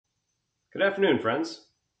Good afternoon, friends.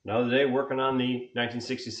 Another day working on the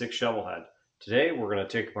 1966 Shovelhead. Today we're going to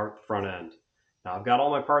take apart the front end. Now I've got all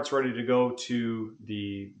my parts ready to go to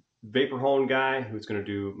the vapor hone guy who's going to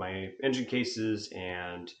do my engine cases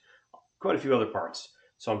and quite a few other parts.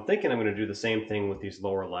 So I'm thinking I'm going to do the same thing with these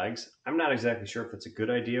lower legs. I'm not exactly sure if it's a good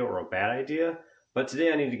idea or a bad idea, but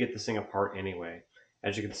today I need to get this thing apart anyway.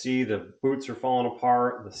 As you can see, the boots are falling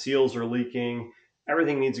apart, the seals are leaking.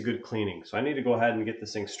 Everything needs a good cleaning, so I need to go ahead and get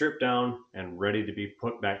this thing stripped down and ready to be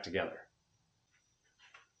put back together.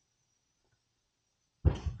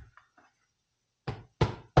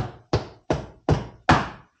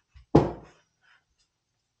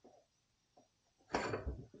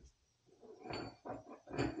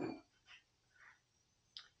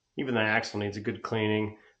 Even the axle needs a good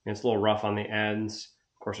cleaning, and it's a little rough on the ends.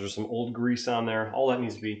 Of course, there's some old grease on there. All that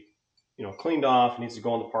needs to be cleaned off. It needs to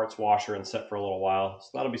go in the parts washer and set for a little while. So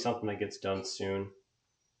that'll be something that gets done soon.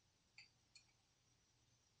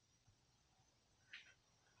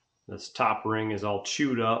 This top ring is all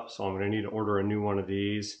chewed up, so I'm going to need to order a new one of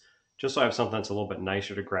these, just so I have something that's a little bit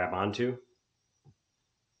nicer to grab onto.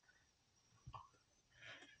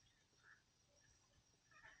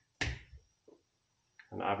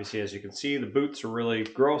 And obviously, as you can see, the boots are really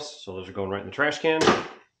gross, so those are going right in the trash can.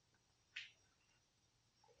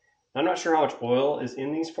 I'm not sure how much oil is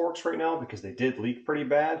in these forks right now because they did leak pretty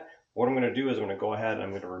bad. What I'm going to do is I'm going to go ahead and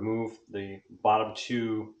I'm going to remove the bottom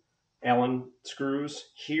two Allen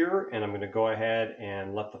screws here, and I'm going to go ahead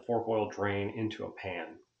and let the fork oil drain into a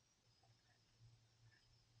pan.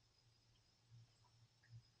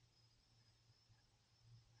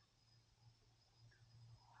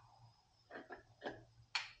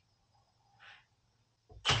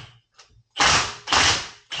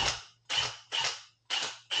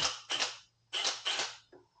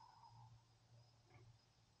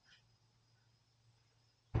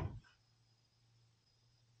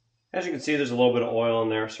 As you can see, there's a little bit of oil in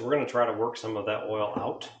there, so we're going to try to work some of that oil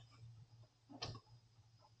out.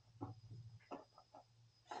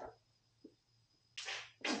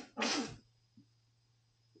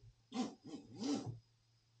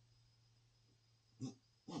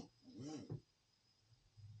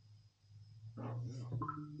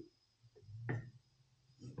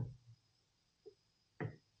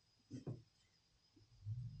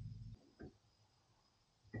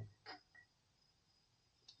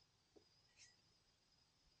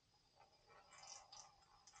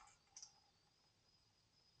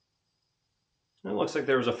 It looks like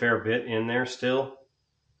there was a fair bit in there still.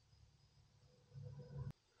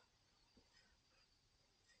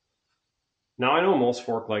 Now I know most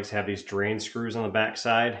fork legs have these drain screws on the back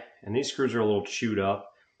side, and these screws are a little chewed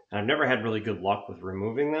up, and I've never had really good luck with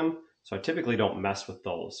removing them, so I typically don't mess with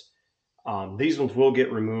those. These ones will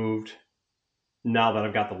get removed now that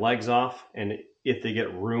I've got the legs off, and if they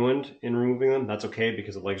get ruined in removing them, that's okay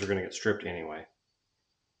because the legs are going to get stripped anyway.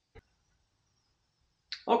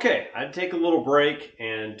 Okay, I'd take a little break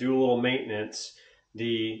and do a little maintenance.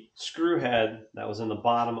 The screw head that was in the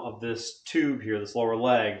bottom of this tube here, this lower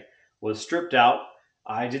leg, was stripped out.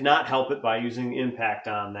 I did not help it by using the impact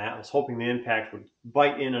on that. I was hoping the impact would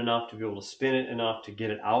bite in enough to be able to spin it enough to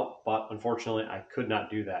get it out, but unfortunately I could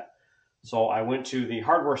not do that. So I went to the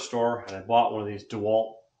hardware store and I bought one of these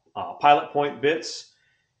DeWalt pilot point bits,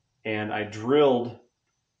 and I drilled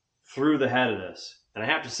through the head of this. And I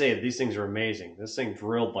have to say, these things are amazing. This thing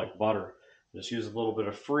drilled like butter. I just used a little bit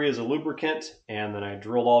of free as a lubricant, and then I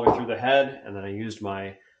drilled all the way through the head, and then I used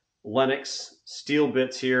my Lennox steel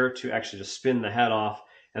bits here to actually just spin the head off,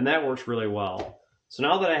 and that works really well. So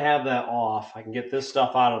now that I have that off, I can get this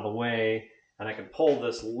stuff out of the way, and I can pull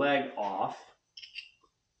this leg off.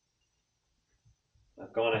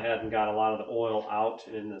 I've gone ahead and got a lot of the oil out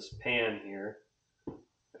in this pan here.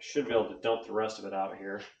 I should be able to dump the rest of it out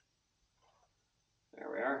here. There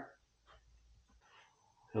we are.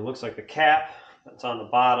 And it looks like the cap that's on the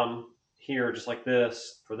bottom here, just like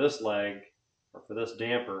this, for this leg, or for this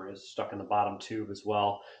damper, is stuck in the bottom tube as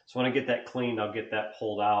well. So when I get that cleaned, I'll get that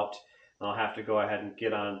pulled out. And I'll have to go ahead and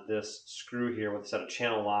get on this screw here with a set of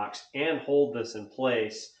channel locks and hold this in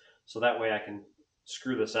place so that way I can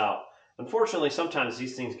screw this out. Unfortunately, sometimes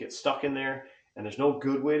these things get stuck in there and there's no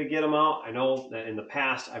good way to get them out. I know that in the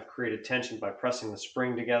past I've created tension by pressing the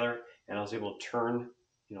spring together, and I was able to turn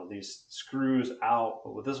these screws out,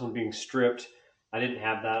 but with this one being stripped, I didn't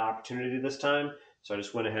have that opportunity this time, so I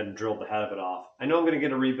just went ahead and drilled the head of it off. I know I'm going to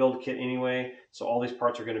get a rebuild kit anyway, so all these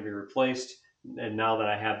parts are going to be replaced, and now that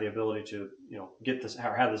I have the ability to get this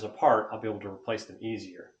or have this apart, I'll be able to replace them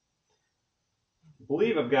easier. I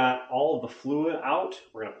believe I've got all of the fluid out.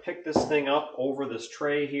 We're going to pick this thing up over this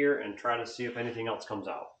tray here and try to see if anything else comes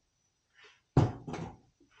out.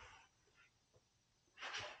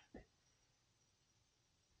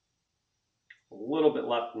 A little bit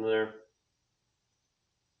left in there.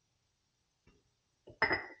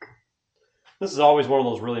 This is always one of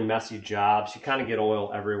those really messy jobs. You kind of get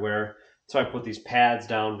oil everywhere. So I put these pads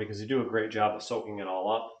down because they do a great job of soaking it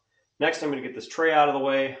all up. Next, I'm going to get this tray out of the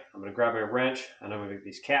way. I'm going to grab my wrench and I'm going to get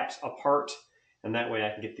these caps apart. And that way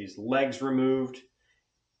I can get these legs removed.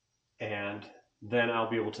 And then I'll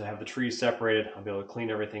be able to have the trees separated. I'll be able to clean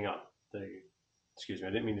everything up. Excuse me,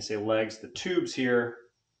 I didn't mean to say legs. The tubes here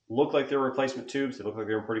look like they're replacement tubes. They look like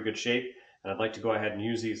they're in pretty good shape. And I'd like to go ahead and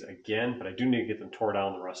use these again, but I do need to get them tore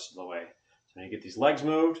down the rest of the way. So I need to get these legs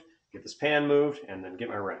moved, get this pan moved, and then get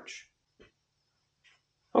my wrench.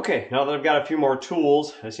 Okay, now that I've got a few more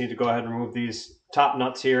tools, I just need to go ahead and remove these top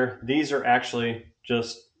nuts here. These are actually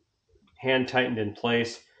just hand tightened in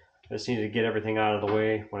place. I just needed to get everything out of the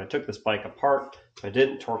way when I took this bike apart. I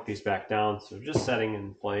didn't torque these back down, so just setting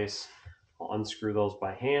in place. I'll unscrew those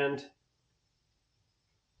by hand.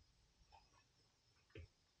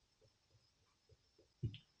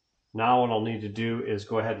 Now what I'll need to do is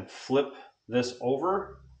go ahead and flip this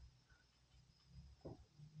over.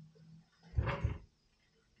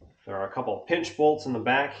 There are a couple of pinch bolts in the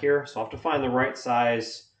back here, so I'll have to find the right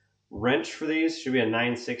size wrench for these. Should be a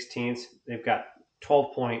 9/16. They've got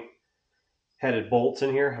 12-point headed bolts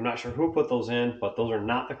in here. I'm not sure who put those in, but those are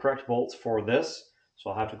not the correct bolts for this. So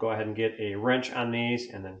I'll have to go ahead and get a wrench on these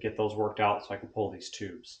and then get those worked out so I can pull these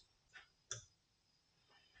tubes.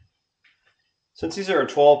 Since these are a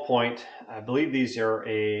 12-point, I believe these are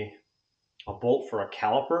a bolt for a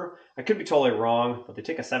caliper. I could be totally wrong, but they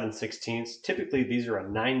take a 7/16. Typically, these are a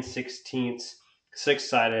 9/16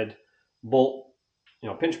 six-sided bolt,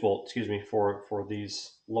 pinch bolt, excuse me, for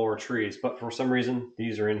these lower trees. But for some reason,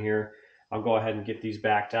 these are in here. I'll go ahead and get these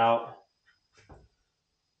backed out.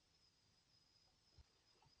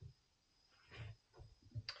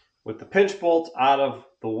 With the pinch bolts out of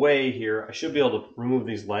the way here, I should be able to remove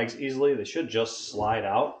these legs easily. They should just slide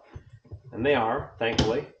out, and they are,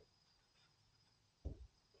 thankfully.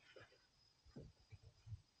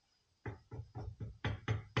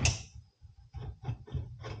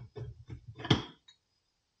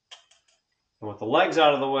 And with the legs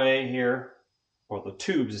out of the way here, or the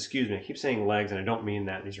tubes, excuse me, I keep saying legs and I don't mean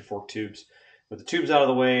that. These are forked tubes. With the tubes out of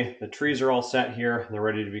the way, the trees are all set here and they're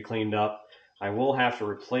ready to be cleaned up. I will have to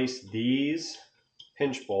replace these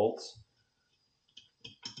pinch bolts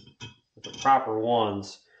with the proper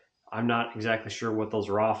ones. I'm not exactly sure what those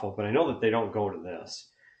are off of, but I know that they don't go to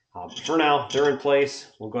this. For now, they're in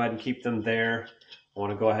place. We'll go ahead and keep them there. I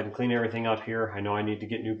want to go ahead and clean everything up here. I know I need to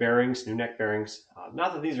get new bearings, new neck bearings.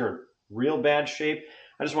 Not that these are in real bad shape.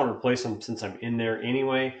 I just want to replace them since I'm in there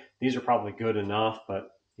anyway. These are probably good enough,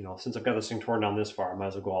 but since I've got this thing torn down this far, I might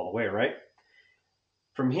as well go all the way, right?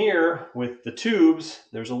 From here, with the tubes,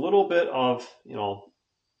 there's a little bit of,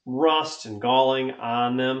 rust and galling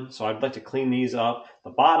on them. So I'd like to clean these up. The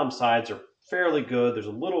bottom sides are fairly good. There's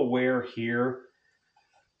a little wear here,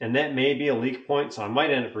 and that may be a leak point. So I might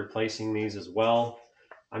end up replacing these as well.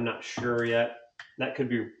 I'm not sure yet. That could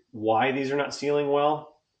be why these are not sealing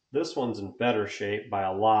well. This one's in better shape by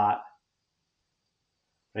a lot.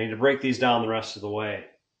 I need to break these down the rest of the way.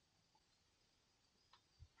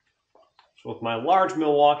 So with my large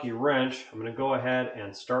Milwaukee wrench, I'm going to go ahead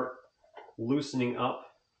and start loosening up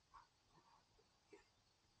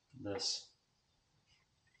this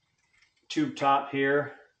tube top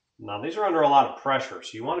here. Now these are under a lot of pressure, so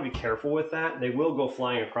you want to be careful with that. They will go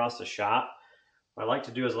flying across the shop. What I like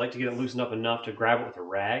to do is I like to get it loosened up enough to grab it with a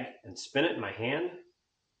rag and spin it in my hand.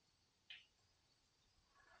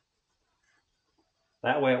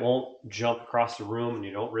 That way it won't jump across the room and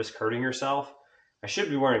you don't risk hurting yourself. I should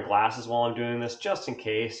be wearing glasses while I'm doing this just in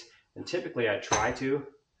case, and typically I try to,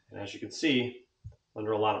 and as you can see,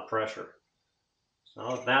 under a lot of pressure. So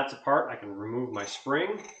now that that's apart, I can remove my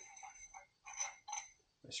spring.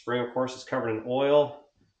 My spring, of course, is covered in oil.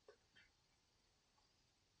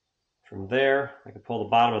 From there, I can pull the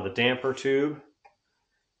bottom of the damper tube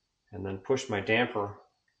and then push my damper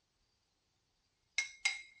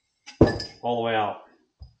all the way out.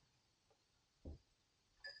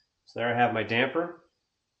 So there I have my damper.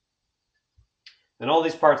 And all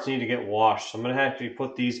these parts need to get washed. So I'm going to have to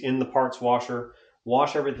put these in the parts washer,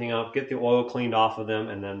 wash everything up, get the oil cleaned off of them,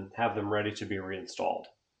 and then have them ready to be reinstalled.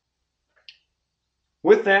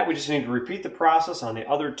 With that, we just need to repeat the process on the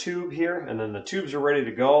other tube here, and then the tubes are ready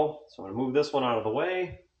to go. So I'm going to move this one out of the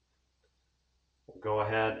way. We'll go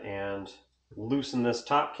ahead and loosen this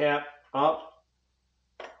top cap up,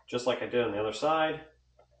 just like I did on the other side.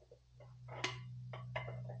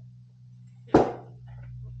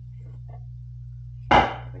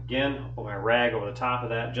 Again, I'll put my rag over the top of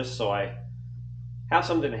that just so I have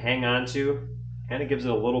something to hang on to Kind of gives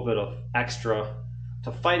it a little bit of extra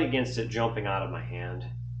to fight against it jumping out of my hand.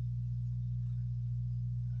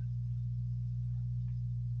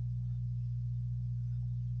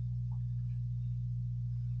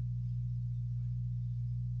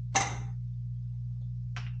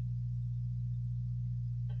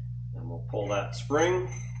 Then we'll pull that spring.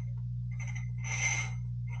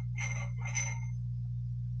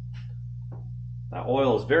 That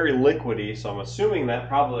oil is very liquidy, so I'm assuming that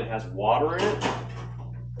probably has water in it.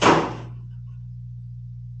 I'm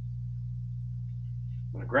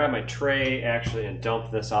going to grab my tray actually and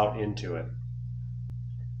dump this out into it.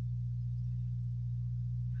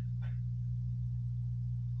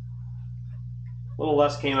 A little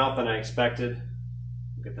less came out than I expected.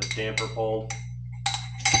 Get this damper pulled.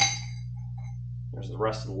 There's the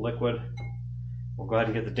rest of the liquid. We'll go ahead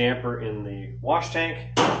and get the damper in the wash tank.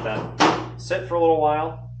 Let that sit for a little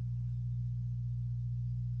while.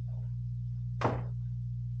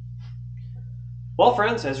 Well,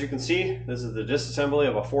 friends, as you can see, this is the disassembly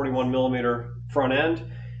of a 41mm front end.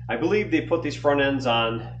 I believe they put these front ends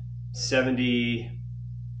on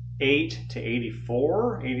 78 to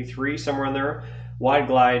 84, 83, somewhere in there. Wide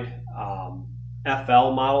glide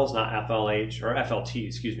FL models, not FLH, or FLT,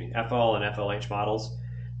 excuse me, FL and FLH models.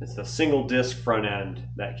 It's the single disc front end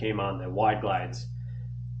that came on the wide glides.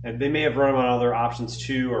 And they may have run them on other options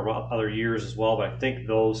too, or other years as well, but I think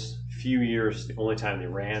those few years is the only time they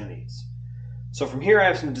ran these. So from here I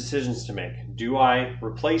have some decisions to make. Do I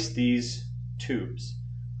replace these tubes?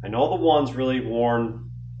 I know the one's really worn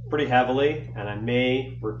pretty heavily and I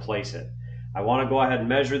may replace it. I want to go ahead and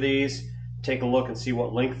measure these, take a look and see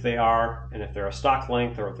what length they are, and if they're a stock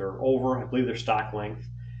length or if they're over, I believe they're stock length,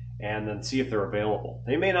 and then see if they're available.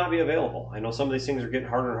 They may not be available. I know some of these things are getting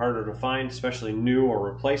harder and harder to find, especially new or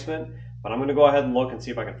replacement, but I'm going to go ahead and look and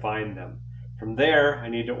see if I can find them. From there, I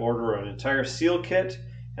need to order an entire seal kit,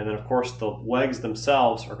 and then of course the legs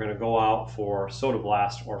themselves are going to go out for soda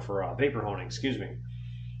blast or for vapor honing, excuse me.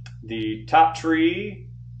 The top tree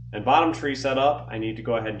and bottom tree setup, I need to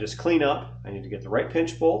go ahead and just clean up. I need to get the right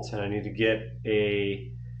pinch bolts, and I need to get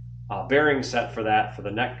a bearing set for that, for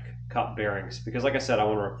the neck cup bearings, because like I said, I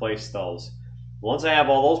want to replace those. Once I have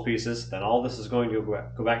all those pieces, then all this is going to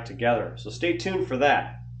go back together. So stay tuned for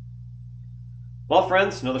that. Well,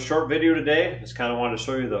 friends, another short video today. Just kind of wanted to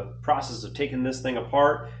show you the process of taking this thing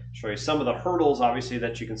apart, show you some of the hurdles, obviously,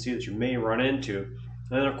 that you can see that you may run into, and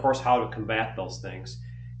then of course how to combat those things.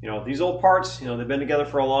 You know, these old parts, you know, they've been together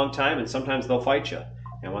for a long time, and sometimes they'll fight you.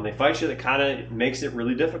 And when they fight you, that kind of makes it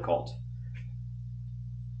really difficult.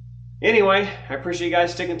 Anyway, I appreciate you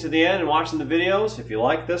guys sticking to the end and watching the videos. If you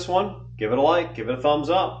like this one, give it a like, give it a thumbs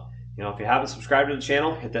up. You know, if you haven't subscribed to the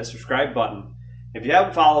channel, hit that subscribe button. If you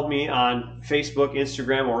haven't followed me on Facebook,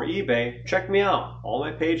 Instagram, or eBay, check me out. All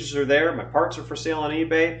my pages are there. My parts are for sale on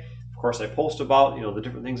eBay. Of course, I post about, you know, the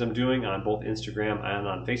different things I'm doing on both Instagram and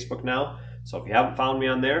on Facebook now. So if you haven't found me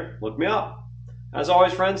on there, look me up. As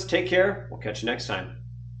always, friends, take care. We'll catch you next time.